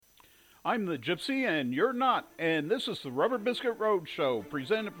I'm the Gypsy and you're not, and this is the Rubber Biscuit Road Show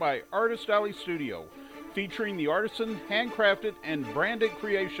presented by Artist Alley Studio, featuring the artisan, handcrafted, and branded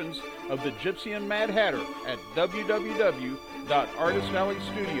creations of the Gypsy and Mad Hatter at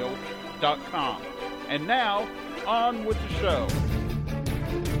www.artistalleystudio.com. And now, on with the show.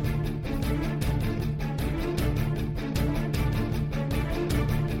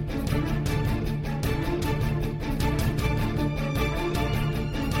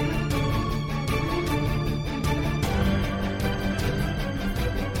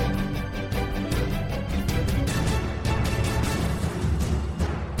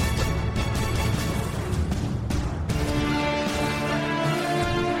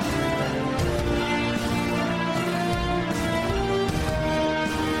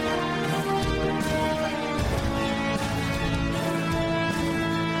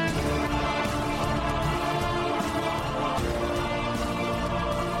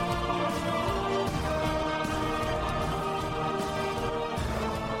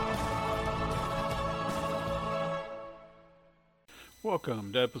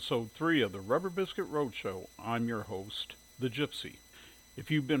 Welcome to episode 3 of the Rubber Biscuit Roadshow. I'm your host, the Gypsy. If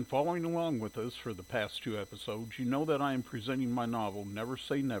you've been following along with us for the past 2 episodes, you know that I am presenting my novel, Never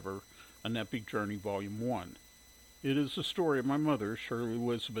Say Never, An Epic Journey, Volume 1. It is the story of my mother, Shirley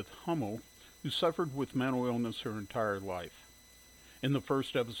Elizabeth Hummel, who suffered with mental illness her entire life. In the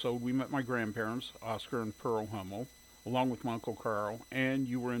first episode, we met my grandparents, Oscar and Pearl Hummel, along with my Uncle Carl, and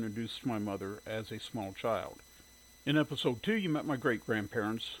you were introduced to my mother as a small child. In episode 2, you met my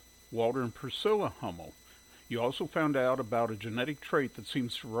great-grandparents, Walter and Priscilla Hummel. You also found out about a genetic trait that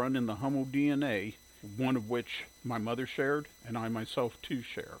seems to run in the Hummel DNA, one of which my mother shared, and I myself too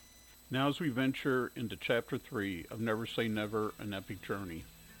share. Now as we venture into Chapter 3 of Never Say Never, An Epic Journey,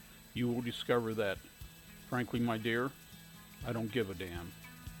 you will discover that, frankly, my dear, I don't give a damn.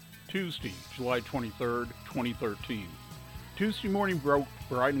 Tuesday, July 23rd, 2013. Tuesday morning broke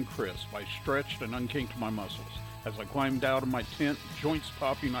bright and crisp. I stretched and unkinked my muscles. As I climbed out of my tent, joints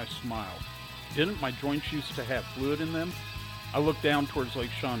popping, I smiled. Didn't my joints used to have fluid in them? I looked down towards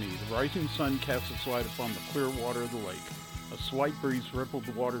Lake Shawnee. The rising sun cast its light upon the clear water of the lake. A slight breeze rippled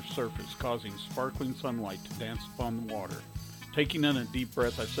the water's surface, causing sparkling sunlight to dance upon the water. Taking in a deep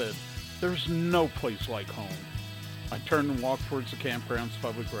breath, I said, "There's no place like home." I turned and walked towards the campground's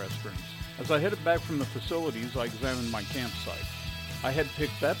public restrooms. As I headed back from the facilities, I examined my campsite. I had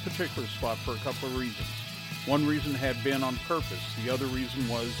picked that particular spot for a couple of reasons. One reason had been on purpose, the other reason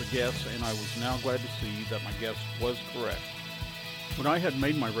was a guess, and I was now glad to see that my guess was correct. When I had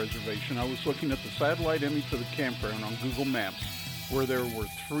made my reservation, I was looking at the satellite image of the campground on Google Maps, where there were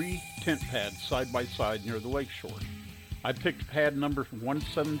 3 tent pads side by side near the lakeshore. I picked pad number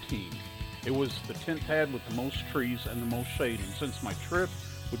 117. It was the tent pad with the most trees and the most shade, and since my trip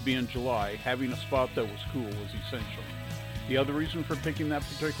would be in July, having a spot that was cool was essential. The other reason for picking that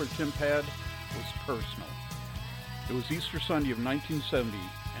particular tent pad was personal. It was Easter Sunday of 1970,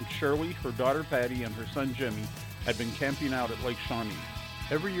 and Shirley, her daughter Patty, and her son Jimmy had been camping out at Lake Shawnee.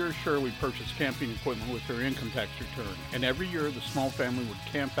 Every year Shirley purchased camping equipment with her income tax return, and every year the small family would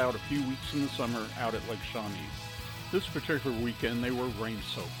camp out a few weeks in the summer out at Lake Shawnee. This particular weekend they were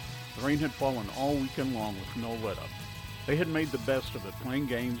rain-soaked. The rain had fallen all weekend long with no let-up. They had made the best of it, playing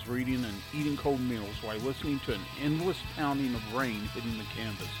games, reading, and eating cold meals while listening to an endless pounding of rain hitting the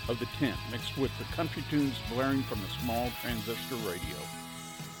canvas of the tent, mixed with the country tunes blaring from a small transistor radio.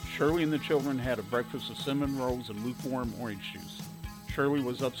 Shirley and the children had a breakfast of cinnamon rolls and lukewarm orange juice. Shirley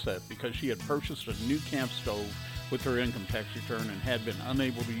was upset because she had purchased a new camp stove with her income tax return and had been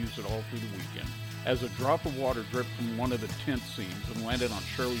unable to use it all through the weekend. As a drop of water dripped from one of the tent seams and landed on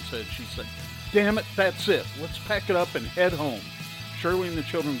Shirley's head, she said, "Damn it, that's it. Let's pack it up and head home." Shirley and the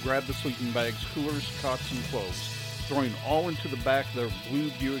children grabbed the sleeping bags, coolers, cots, and clothes, throwing all into the back of their blue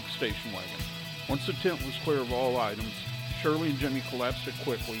Buick station wagon. Once the tent was clear of all items, Shirley and Jimmy collapsed it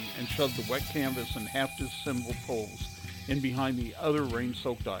quickly and shoved the wet canvas and half-disassembled poles in behind the other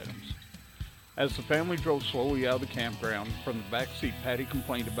rain-soaked items. As the family drove slowly out of the campground, from the back seat, Patty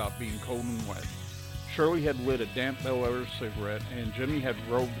complained about being cold and wet. Shirley had lit a damp Bel Air cigarette, and Jimmy had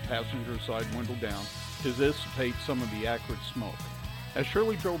rolled the passenger side window down to dissipate some of the acrid smoke. As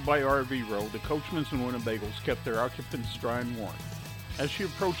Shirley drove by RV Row, the coachmen and Winnebagos kept their occupants dry and warm. As she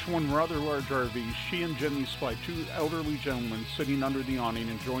approached one rather large RV, she and Jimmy spied 2 elderly gentlemen sitting under the awning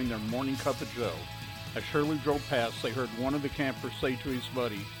enjoying their morning cup of joe. As Shirley drove past, they heard one of the campers say to his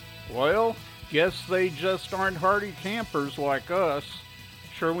buddy, "Well, guess they just aren't hardy campers like us."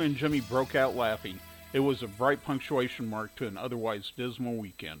 Shirley and Jimmy broke out laughing. It was a bright punctuation mark to an otherwise dismal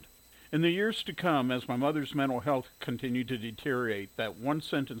weekend. In the years to come, as my mother's mental health continued to deteriorate, that one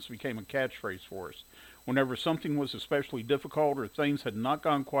sentence became a catchphrase for us. Whenever something was especially difficult or things had not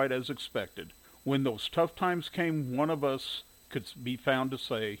gone quite as expected, when those tough times came, one of us could be found to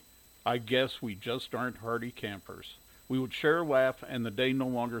say, "I guess we just aren't hardy campers." We would share a laugh, and the day no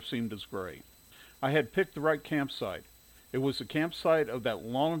longer seemed as gray. I had picked the right campsite. It was the campsite of that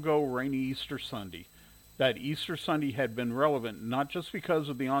long ago rainy Easter Sunday. That Easter Sunday had been relevant not just because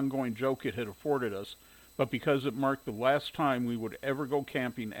of the ongoing joke it had afforded us, but because it marked the last time we would ever go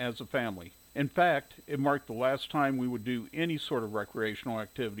camping as a family. In fact, it marked the last time we would do any sort of recreational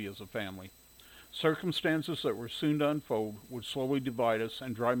activity as a family. Circumstances that were soon to unfold would slowly divide us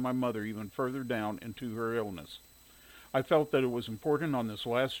and drive my mother even further down into her illness. I felt that it was important on this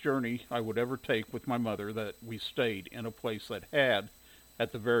last journey I would ever take with my mother that we stayed in a place that had,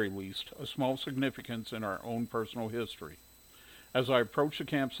 at the very least, a small significance in our own personal history. As I approached the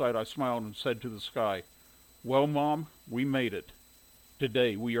campsite, I smiled and said to the sky, "Well, Mom, we made it.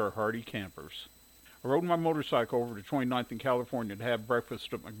 Today we are hardy campers." I rode my motorcycle over to 29th in California to have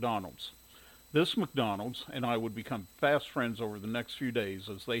breakfast at McDonald's. This McDonald's and I would become fast friends over the next few days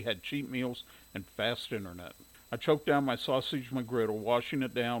as they had cheap meals and fast internet. I choked down my sausage McGriddle, washing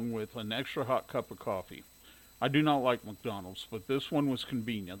it down with an extra hot cup of coffee. I do not like McDonald's, but this one was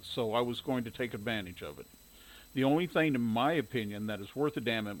convenient, so I was going to take advantage of it. The only thing, in my opinion, that is worth a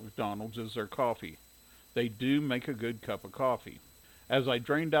damn at McDonald's is their coffee. They do make a good cup of coffee. As I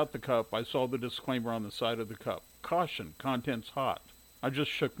drained out the cup, I saw the disclaimer on the side of the cup. "Caution, contents hot." I just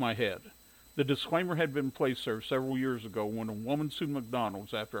shook my head. The disclaimer had been placed there several years ago when a woman sued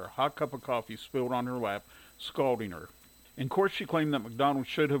McDonald's after a hot cup of coffee spilled on her lap, scalding her. In court, she claimed that McDonald's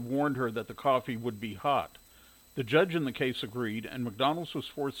should have warned her that the coffee would be hot. The judge in the case agreed, and McDonald's was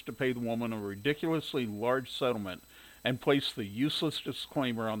forced to pay the woman a ridiculously large settlement and place the useless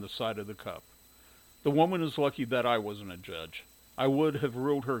disclaimer on the side of the cup. The woman is lucky that I wasn't a judge. I would have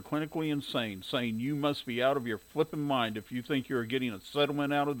ruled her clinically insane, saying, "You must be out of your flippin' mind if you think you are getting a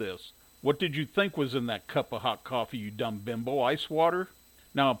settlement out of this. What did you think was in that cup of hot coffee, you dumb bimbo? Ice water?"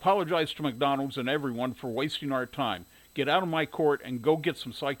 Now apologize to McDonald's and everyone for wasting our time. Get out of my court and go get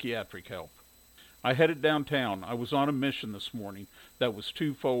some psychiatric help. I headed downtown. I was on a mission this morning that was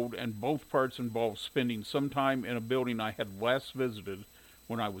twofold, and both parts involved spending some time in a building I had last visited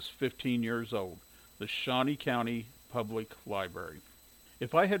when I was 15 years old, the Shawnee County Public Library.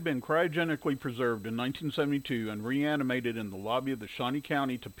 If I had been cryogenically preserved in 1972 and reanimated in the lobby of the Shawnee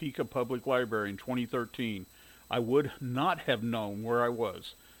County Topeka Public Library in 2013, I would not have known where I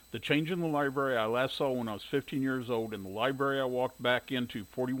was. The change in the library I last saw when I was 15 years old and the library I walked back into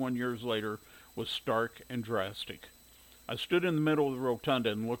 41 years later was stark and drastic. I stood in the middle of the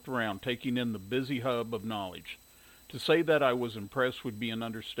rotunda and looked around, taking in the busy hub of knowledge. To say that I was impressed would be an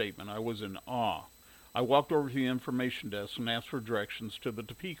understatement. I was in awe. I walked over to the information desk and asked for directions to the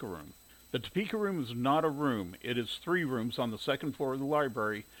Topeka room. The Topeka room is not a room. It is 3 rooms on the second floor of the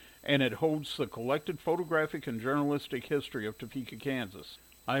library, and it holds the collected photographic and journalistic history of Topeka, Kansas.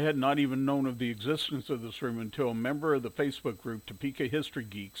 I had not even known of the existence of this room until a member of the Facebook group Topeka History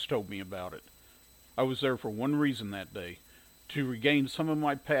Geeks told me about it. I was there for one reason that day, to regain some of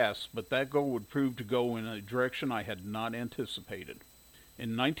my past, but that goal would prove to go in a direction I had not anticipated.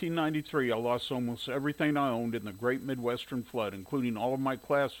 In 1993, I lost almost everything I owned in the Great Midwestern Flood, including all of my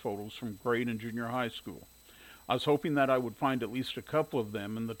class photos from grade and junior high school. I was hoping that I would find at least a couple of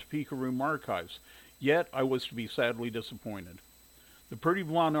them in the Topeka Room archives, yet I was to be sadly disappointed. The pretty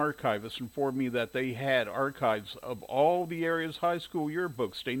blonde archivist informed me that they had archives of all the area's high school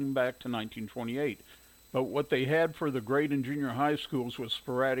yearbooks dating back to 1928, but what they had for the grade and junior high schools was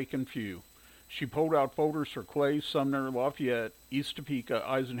sporadic and few. She pulled out folders for Clay, Sumner, Lafayette, East Topeka,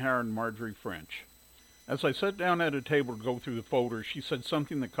 Eisenhower, and Marjorie French. As I sat down at a table to go through the folders, she said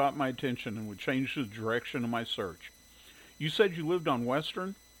something that caught my attention and would change the direction of my search. "You said you lived on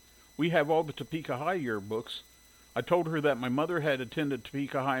Western? We have all the Topeka High yearbooks." I told her that my mother had attended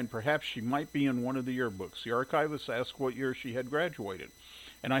Topeka High and perhaps she might be in one of the yearbooks. The archivist asked what year she had graduated,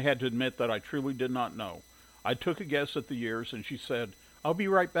 and I had to admit that I truly did not know. I took a guess at the years, and she said, "I'll be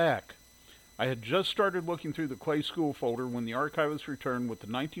right back." I had just started looking through the Clay School folder when the archivist returned with the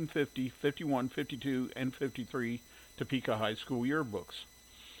 1950, 51, 52, and 53 Topeka High School yearbooks.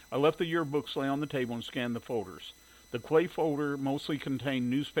 I left the yearbooks lay on the table and scanned the folders. The Clay folder mostly contained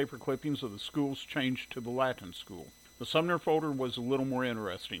newspaper clippings of the school's change to the Latin school. The Sumner folder was a little more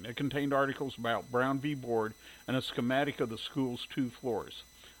interesting. It contained articles about Brown v. Board and a schematic of the school's 2 floors.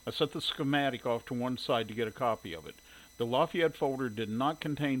 I set the schematic off to one side to get a copy of it. The Lafayette folder did not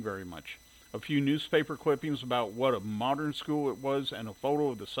contain very much. a few newspaper clippings about what a modern school it was, and a photo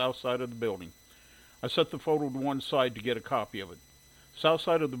of the south side of the building. I set the photo to one side to get a copy of it. South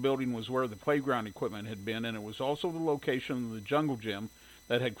side of the building was where the playground equipment had been, and it was also the location of the jungle gym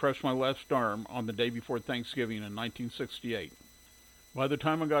that had crushed my left arm on the day before Thanksgiving in 1968. By the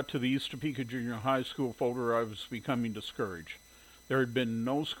time I got to the East Topeka Junior High School folder, I was becoming discouraged. There had been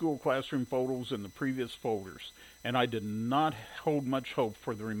no school classroom photos in the previous folders, and I did not hold much hope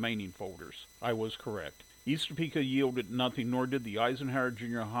for the remaining folders. I was correct. East Topeka yielded nothing, nor did the Eisenhower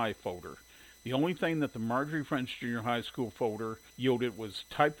Junior High folder. The only thing that the Marjorie French Junior High School folder yielded was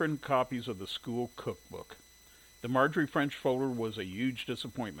typewritten copies of the school cookbook. The Marjorie French folder was a huge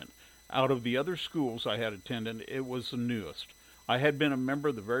disappointment. Out of the other schools I had attended, it was the newest. I had been a member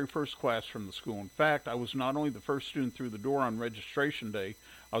of the very first class from the school. In fact, I was not only the first student through the door on registration day,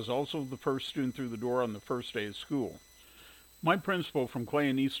 I was also the first student through the door on the first day of school. My principal from Clay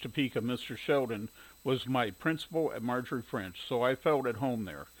and East Topeka, Mr. Sheldon, was my principal at Marjorie French, so I felt at home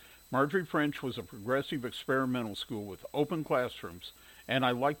there. Marjorie French was a progressive experimental school with open classrooms, and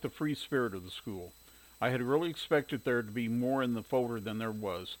I liked the free spirit of the school. I had really expected there to be more in the folder than there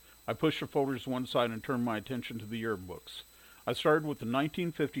was. I pushed the folders to one side and turned my attention to the yearbooks. I started with the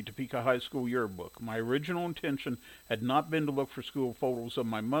 1950 Topeka High School yearbook. My original intention had not been to look for school photos of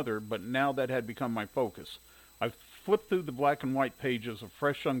my mother, but now that had become my focus. I flipped through the black and white pages of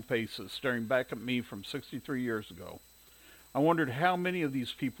fresh young faces staring back at me from 63 years ago. I wondered how many of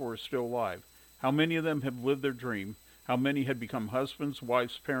these people were still alive, how many of them had lived their dream, how many had become husbands,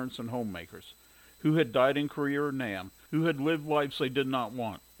 wives, parents, and homemakers, who had died in Korea or Nam, who had lived lives they did not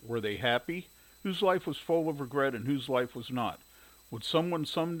want. Were they happy? Whose life was full of regret and whose life was not? Would someone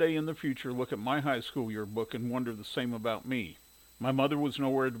someday in the future look at my high school yearbook and wonder the same about me? My mother was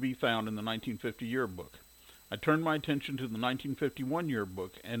nowhere to be found in the 1950 yearbook. I turned my attention to the 1951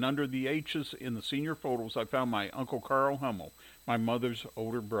 yearbook, and under the H's in the senior photos I found my Uncle Carl Hummel, my mother's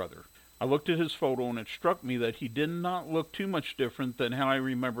older brother. I looked at his photo, and it struck me that he did not look too much different than how I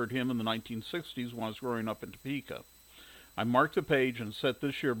remembered him in the 1960s when I was growing up in Topeka. I marked the page and set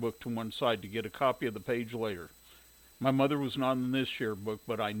this yearbook to one side to get a copy of the page later. My mother was not in this yearbook,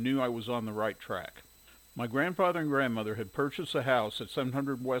 but I knew I was on the right track. My grandfather and grandmother had purchased a house at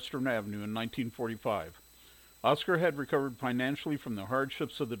 700 Western Avenue in 1945. Oscar had recovered financially from the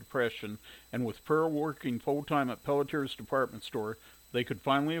hardships of the Depression, and with Pearl working full-time at Pelletier's department store, they could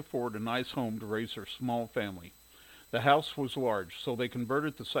finally afford a nice home to raise their small family. The house was large, so they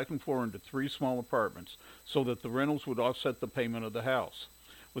converted the second floor into 3 small apartments, so that the rentals would offset the payment of the house.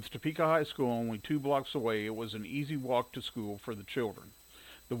 With Topeka High School only 2 blocks away, it was an easy walk to school for the children.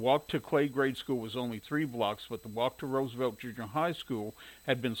 The walk to Clay Grade School was only 3 blocks, but the walk to Roosevelt Junior High School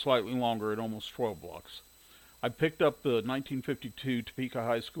had been slightly longer at almost 12 blocks. I picked up the 1952 Topeka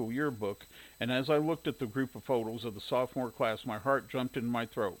High School yearbook, and as I looked at the group of photos of the sophomore class, my heart jumped in my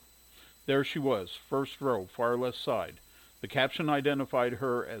throat. There she was, first row, far left side. The caption identified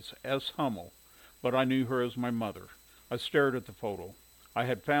her as S. Hummel, but I knew her as my mother. I stared at the photo. I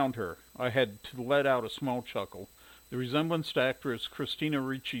had found her. I had to let out a small chuckle. The resemblance to actress Christina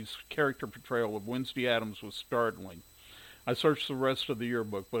Ricci's character portrayal of Wednesday Addams was startling. I searched the rest of the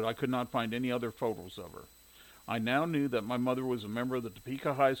yearbook, but I could not find any other photos of her. I now knew that my mother was a member of the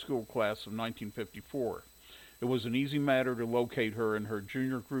Topeka High School class of 1954. It was an easy matter to locate her in her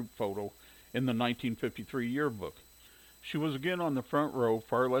junior group photo in the 1953 yearbook. She was again on the front row,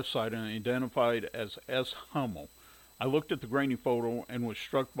 far left side, and identified as S. Hummel. I looked at the grainy photo and was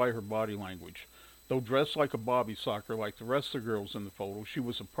struck by her body language. Though dressed like a bobby socker like the rest of the girls in the photo, she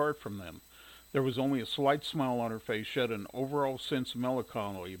was apart from them. There was only a slight smile on her face, yet an overall sense of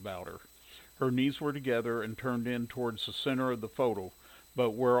melancholy about her. Her knees were together and turned in towards the center of the photo,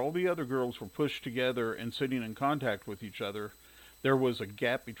 but where all the other girls were pushed together and sitting in contact with each other, there was a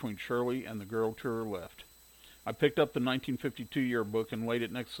gap between Shirley and the girl to her left. I picked up the 1952 yearbook and laid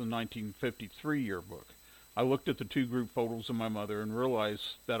it next to the 1953 yearbook. I looked at the 2 group photos of my mother and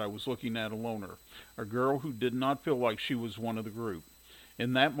realized that I was looking at a loner, a girl who did not feel like she was one of the group.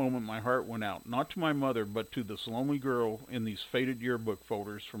 In that moment, my heart went out, not to my mother, but to this lonely girl in these faded yearbook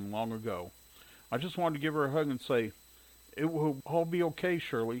folders from long ago. I just wanted to give her a hug and say, "It will all be okay,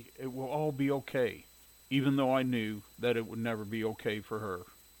 Shirley. It will all be okay," even though I knew that it would never be okay for her.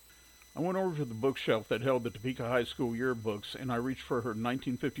 I went over to the bookshelf that held the Topeka High School yearbooks, and I reached for her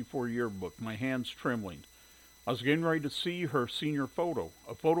 1954 yearbook, my hands trembling. I was getting ready to see her senior photo,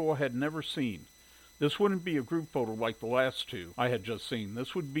 a photo I had never seen. This wouldn't be a group photo like the last 2 I had just seen.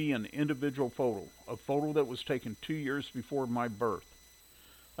 This would be an individual photo, a photo that was taken 2 years before my birth.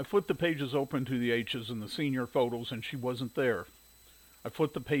 I flipped the pages open to the H's in the senior photos, and she wasn't there. I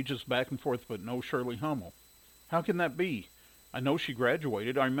flipped the pages back and forth, but no Shirley Hummel. How can that be? I know she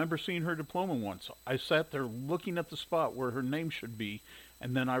graduated. I remember seeing her diploma once. I sat there looking at the spot where her name should be,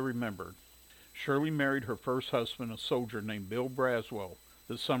 and then I remembered. Shirley married her first husband, a soldier named Bill Braswell,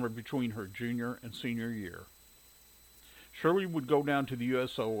 the summer between her junior and senior year. Shirley would go down to the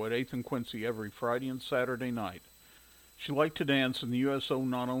USO at 8th and Quincy every Friday and Saturday night. She liked to dance, and the USO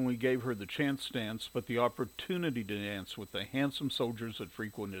not only gave her the chance to dance, but the opportunity to dance with the handsome soldiers that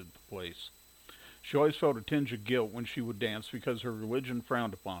frequented the place. She always felt a tinge of guilt when she would dance because her religion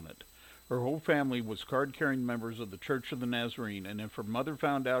frowned upon it. Her whole family was card-carrying members of the Church of the Nazarene, and if her mother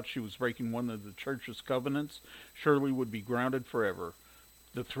found out she was breaking one of the church's covenants, Shirley would be grounded forever.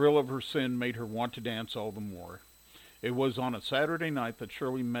 The thrill of her sin made her want to dance all the more. It was on a Saturday night that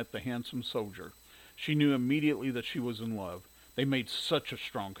Shirley met the handsome soldier. She knew immediately that she was in love. They made such a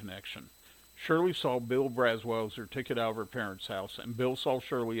strong connection. Shirley saw Bill Braswell as her ticket out of her parents' house, and Bill saw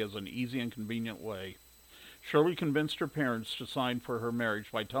Shirley as an easy and convenient way. Shirley convinced her parents to sign for her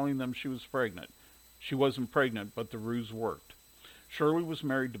marriage by telling them she was pregnant. She wasn't pregnant, but the ruse worked. Shirley was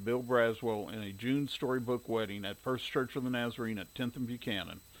married to Bill Braswell in a June storybook wedding at First Church of the Nazarene at 10th and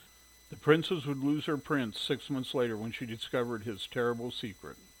Buchanan. The princess would lose her prince 6 months later when she discovered his terrible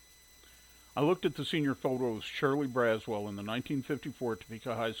secret. I looked at the senior photo of Shirley Braswell in the 1954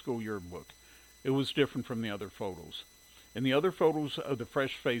 Topeka High School yearbook. It was different from the other photos. In the other photos of the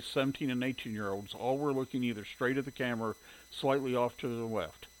fresh-faced 17 and 18-year-olds, all were looking either straight at the camera, slightly off to the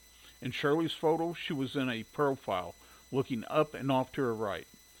left. In Shirley's photo, she was in a profile, looking up and off to her right.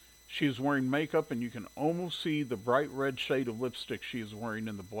 She is wearing makeup, and you can almost see the bright red shade of lipstick she is wearing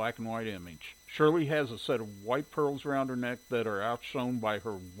in the black and white image. Shirley has a set of white pearls around her neck that are outshone by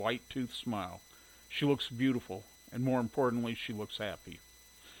her white-toothed smile. She looks beautiful, and more importantly, she looks happy.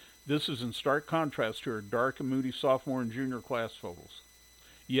 This is in stark contrast to her dark and moody sophomore and junior class photos.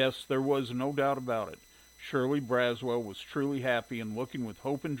 Yes, there was no doubt about it. Shirley Braswell was truly happy and looking with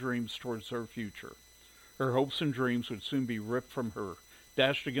hope and dreams towards her future. Her hopes and dreams would soon be ripped from her,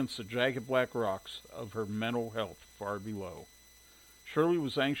 dashed against the jagged black rocks of her mental health far below. Shirley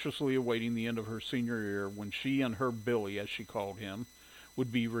was anxiously awaiting the end of her senior year when she and her Billy, as she called him,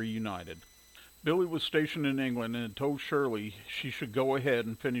 would be reunited. Billy was stationed in England and had told Shirley she should go ahead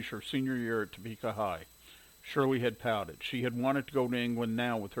and finish her senior year at Topeka High. Shirley had pouted. She had wanted to go to England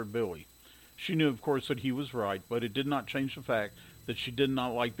now with her Billy. She knew, of course, that he was right, but it did not change the fact that she did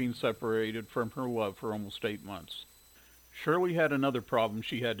not like being separated from her love for almost 8 months. Shirley had another problem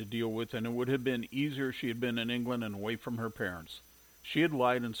she had to deal with, and it would have been easier if she had been in England and away from her parents. She had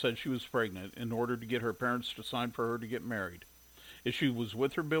lied and said she was pregnant in order to get her parents to sign for her to get married. If she was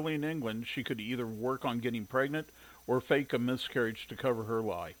with her Billy in England, she could either work on getting pregnant or fake a miscarriage to cover her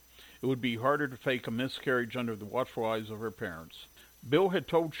lie. It would be harder to fake a miscarriage under the watchful eyes of her parents. Bill had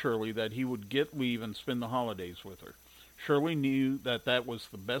told Shirley that he would get leave and spend the holidays with her. Shirley knew that that was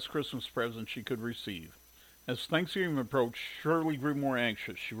the best Christmas present she could receive. As Thanksgiving approached, Shirley grew more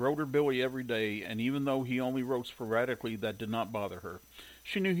anxious. She wrote her Billy every day, and even though he only wrote sporadically, that did not bother her.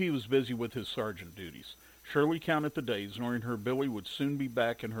 She knew he was busy with his sergeant duties. Shirley counted the days, knowing her Billy would soon be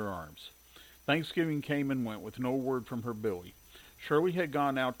back in her arms. Thanksgiving came and went with no word from her Billy. Shirley had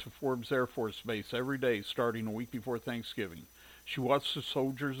gone out to Forbes Air Force Base every day starting a week before Thanksgiving. She watched the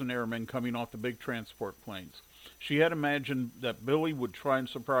soldiers and airmen coming off the big transport planes. She had imagined that Billy would try and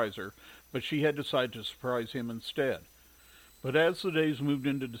surprise her, but she had decided to surprise him instead. But as the days moved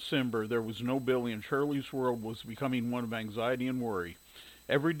into December, there was no Billy, and Shirley's world was becoming one of anxiety and worry.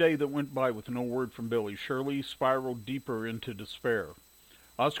 Every day that went by with no word from Billy, Shirley spiraled deeper into despair.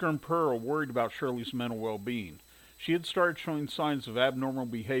 Oscar and Pearl worried about Shirley's mental well-being. She had started showing signs of abnormal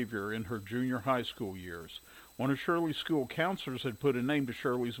behavior in her junior high school years. One of Shirley's school counselors had put a name to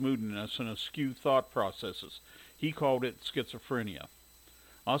Shirley's moodiness and askew thought processes. He called it schizophrenia.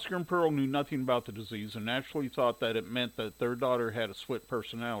 Oscar and Pearl knew nothing about the disease and naturally thought that it meant that their daughter had a split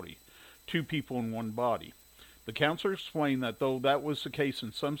personality, 2 people in one body. The counselor explained that though that was the case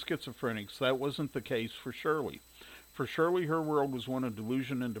in some schizophrenics, that wasn't the case for Shirley. For Shirley, her world was one of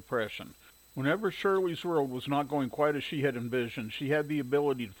delusion and depression. Whenever Shirley's world was not going quite as she had envisioned, she had the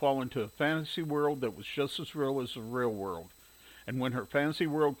ability to fall into a fantasy world that was just as real as the real world. And when her fantasy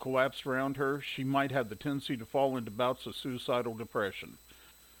world collapsed around her, she might have the tendency to fall into bouts of suicidal depression.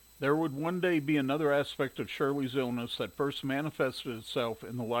 There would one day be another aspect of Shirley's illness that first manifested itself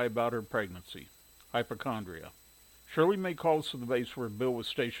in the lie about her pregnancy: hypochondria. Shirley made calls to the base where Bill was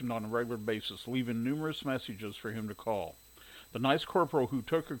stationed on a regular basis, leaving numerous messages for him to call. The nice corporal who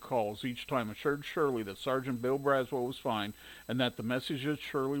took her calls each time assured Shirley that Sergeant Bill Braswell was fine and that the messages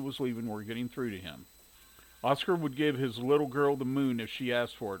Shirley was leaving were getting through to him. Oscar would give his little girl the moon if she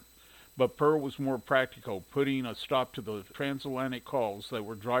asked for it, but Pearl was more practical, putting a stop to the transatlantic calls that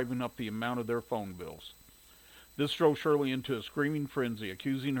were driving up the amount of their phone bills. This drove Shirley into a screaming frenzy,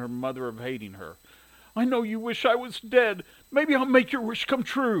 accusing her mother of hating her. "I know you wish I was dead. Maybe I'll make your wish come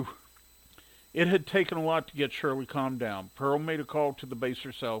true." It had taken a lot to get Shirley calmed down. Pearl made a call to the base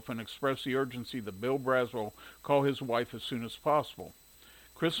herself and expressed the urgency that Bill Braswell call his wife as soon as possible.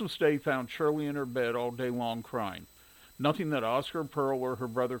 Christmas Day found Shirley in her bed all day long crying. Nothing that Oscar, Pearl, or her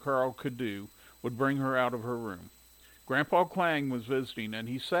brother Carl could do would bring her out of her room. Grandpa Clang was visiting, and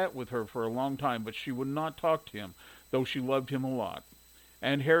he sat with her for a long time, but she would not talk to him, though she loved him a lot.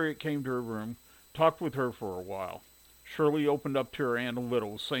 Aunt Harriet came to her room, talked with her for a while. Shirley opened up to her aunt a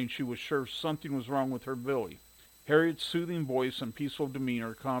little, saying she was sure something was wrong with her Billy. Harriet's soothing voice and peaceful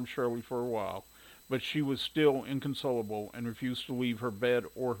demeanor calmed Shirley for a while, but she was still inconsolable and refused to leave her bed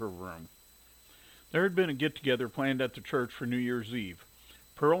or her room. There had been a get-together planned at the church for New Year's Eve.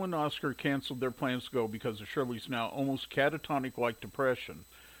 Pearl and Oscar canceled their plans to go because of Shirley's now almost catatonic-like depression.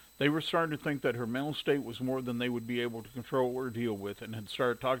 They were starting to think that her mental state was more than they would be able to control or deal with, and had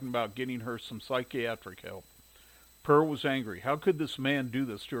started talking about getting her some psychiatric help. Pearl was angry. How could this man do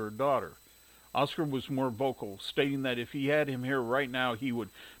this to her daughter? Oscar was more vocal, stating that if he had him here right now, he would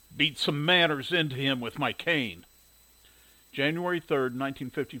beat some manners into him with my cane. January 3rd,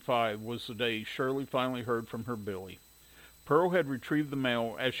 1955 was the day Shirley finally heard from her Billy. Pearl had retrieved the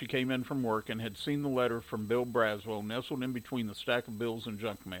mail as she came in from work and had seen the letter from Bill Braswell nestled in between the stack of bills and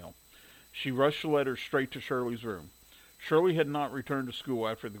junk mail. She rushed the letter straight to Shirley's room. Shirley had not returned to school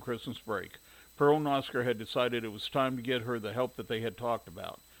after the Christmas break. Pearl and Oscar had decided it was time to get her the help that they had talked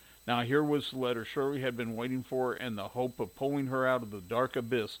about. Now here was the letter Shirley had been waiting for and the hope of pulling her out of the dark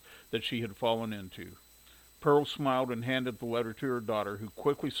abyss that she had fallen into. Pearl smiled and handed the letter to her daughter, who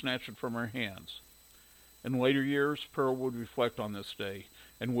quickly snatched it from her hands. In later years, Pearl would reflect on this day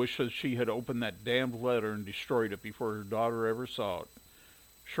and wish that she had opened that damned letter and destroyed it before her daughter ever saw it.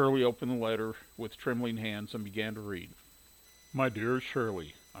 Shirley opened the letter with trembling hands and began to read. My dear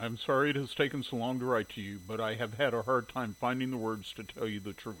Shirley, I am sorry it has taken so long to write to you, but I have had a hard time finding the words to tell you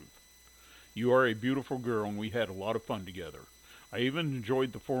the truth. You are a beautiful girl, and we had a lot of fun together. I even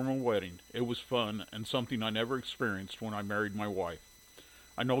enjoyed the formal wedding. It was fun, and something I never experienced when I married my wife.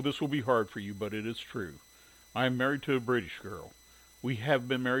 I know this will be hard for you, but it is true. I am married to a British girl. We have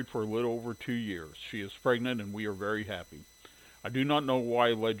been married for a little over 2 years. She is pregnant, and we are very happy. I do not know why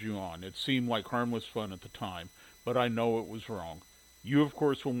I led you on. It seemed like harmless fun at the time, but I know it was wrong. You, of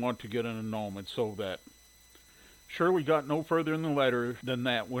course, will want to get an annulment so that... Shirley got no further in the letter than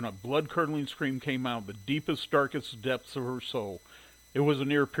that when a blood-curdling scream came out of the deepest, darkest depths of her soul. It was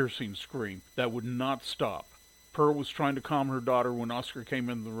an ear-piercing scream that would not stop. Pearl was trying to calm her daughter when Oscar came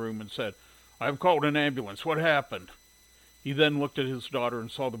into the room and said, I have called an ambulance. What happened? He then looked at his daughter and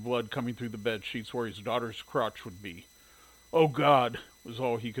saw the blood coming through the bed sheets where his daughter's crotch would be. Oh, God, was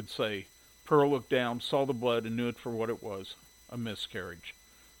all he could say. Pearl looked down, saw the blood, and knew it for what it was, a miscarriage.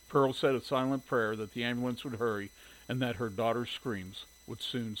 Pearl said a silent prayer that the ambulance would hurry and that her daughter's screams would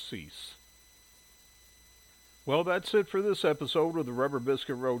soon cease. Well, that's it for this episode of the Rubber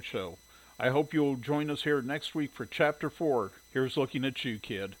Biscuit Roadshow. I hope you'll join us here next week for Chapter 4, Here's Looking at You,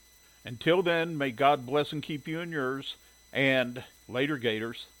 Kid. Until then, may God bless and keep you and yours, and later,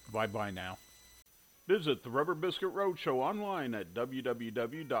 Gators. Bye-bye now. Visit the Rubber Biscuit Roadshow online at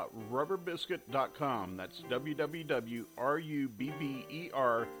www.rubberbiscuit.com. That's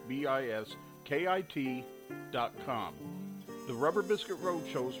www.rubberbiskit.com. The Rubber Biscuit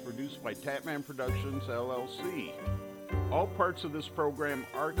Roadshow is produced by Tatman Productions, LLC. All parts of this program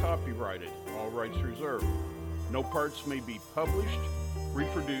are copyrighted, all rights reserved. No parts may be published,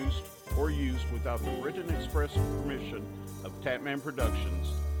 reproduced, or used without the written express permission of Tatman Productions,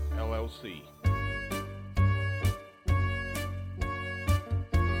 LLC.